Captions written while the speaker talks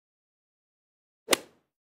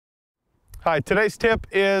Hi, today's tip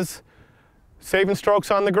is saving strokes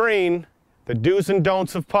on the green, the do's and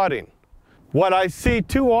don'ts of putting. What I see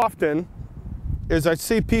too often is I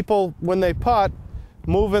see people, when they putt,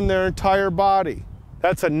 moving their entire body.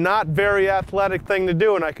 That's a not very athletic thing to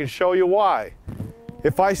do, and I can show you why.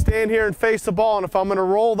 If I stand here and face the ball, and if I'm going to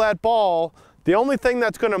roll that ball, the only thing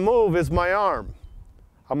that's going to move is my arm.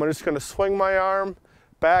 I'm just going to swing my arm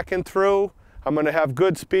back and through. I'm going to have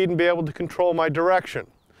good speed and be able to control my direction.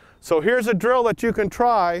 So here's a drill that you can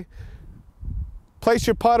try. Place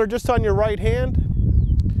your putter just on your right hand.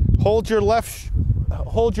 Hold your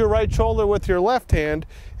right shoulder with your left hand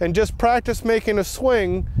and just practice making a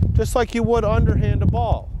swing just like you would underhand a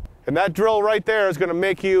ball. And that drill right there is going to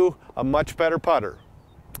make you a much better putter.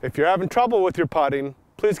 If you're having trouble with your putting,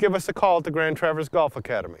 please give us a call at the Grand Traverse Golf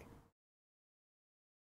Academy.